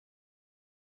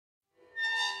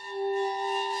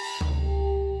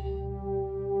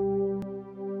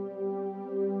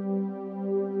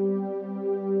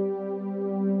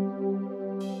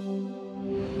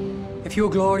If your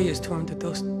glory is turned to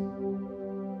dust,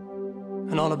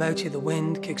 and all about you the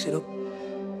wind kicks it up,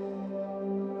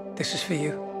 this is for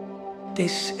you.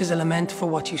 This is a lament for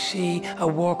what you see, a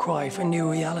war cry for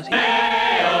new reality.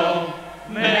 Mayo,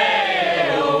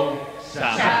 Mayo,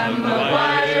 Sam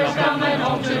Maguire's coming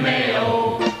home to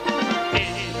Mayo.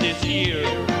 In this year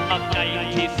of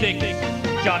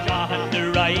 96, John Mahon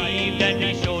arrived and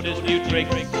he showed his new trick.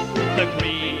 The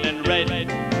green and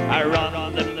red are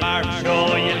on the march,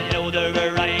 so you know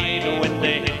they're right when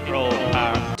they hit Grove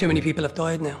Park. Too many people have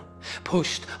died now,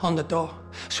 pushed on the door,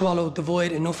 swallowed the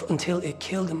void enough until it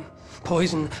killed them.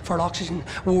 Poison for oxygen,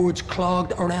 words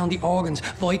clogged around the organs,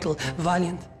 vital,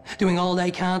 valiant, doing all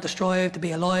they can to strive to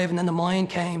be alive, and then the mind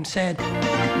came, said,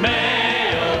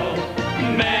 Mayo,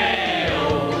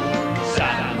 Mayo,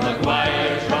 Sam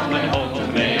Maguire's coming home to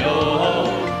Mayo.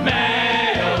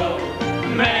 Mayo,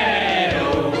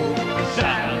 Mayo,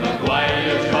 Sam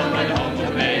Maguire's coming home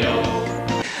to Mayo.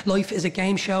 Life is a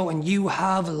game show and you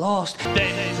have lost.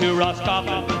 Then to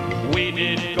Roscommon we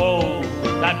did go.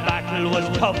 That battle was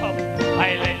tough,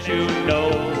 I let you know.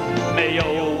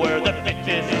 Mayo were the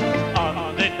fittest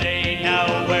on the day.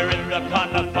 Now we're in the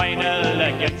final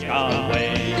against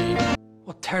Galway.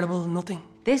 What terrible nothing.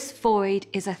 This void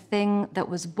is a thing that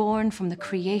was born from the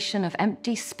creation of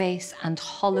empty space and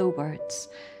hollow words.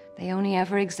 They only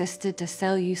ever existed to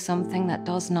sell you something that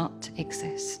does not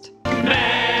exist.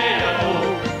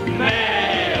 Mayo,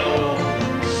 Mayo,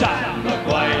 Sam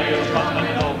Maguire's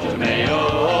coming home to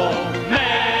Mayo.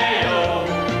 Mayo,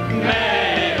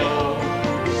 Mayo,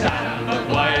 Sam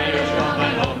Maguire's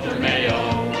coming home to Mayo.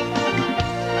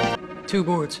 Two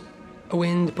birds, a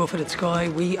wind buffeted sky,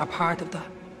 we are part of that.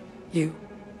 You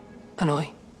and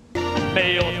I.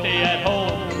 Mayo stay at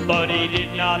home, but he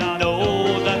did not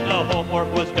know that the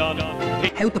homework was done.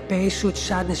 How to bear such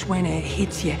sadness when it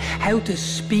hits you. How to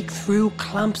speak through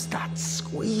clamps that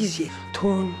squeeze you.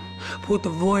 Turn, put the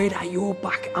void at your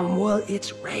back, and while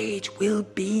its rage will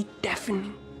be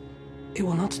deafening, it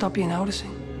will not stop you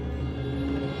noticing.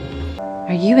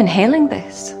 Are you inhaling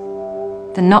this?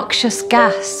 The noxious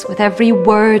gas with every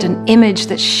word and image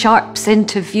that sharps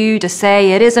into view to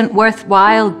say it isn't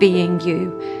worthwhile being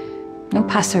you. No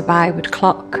passerby would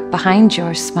clock behind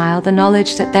your smile the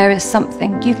knowledge that there is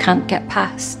something you can't get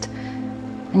past,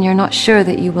 and you're not sure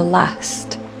that you will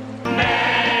last.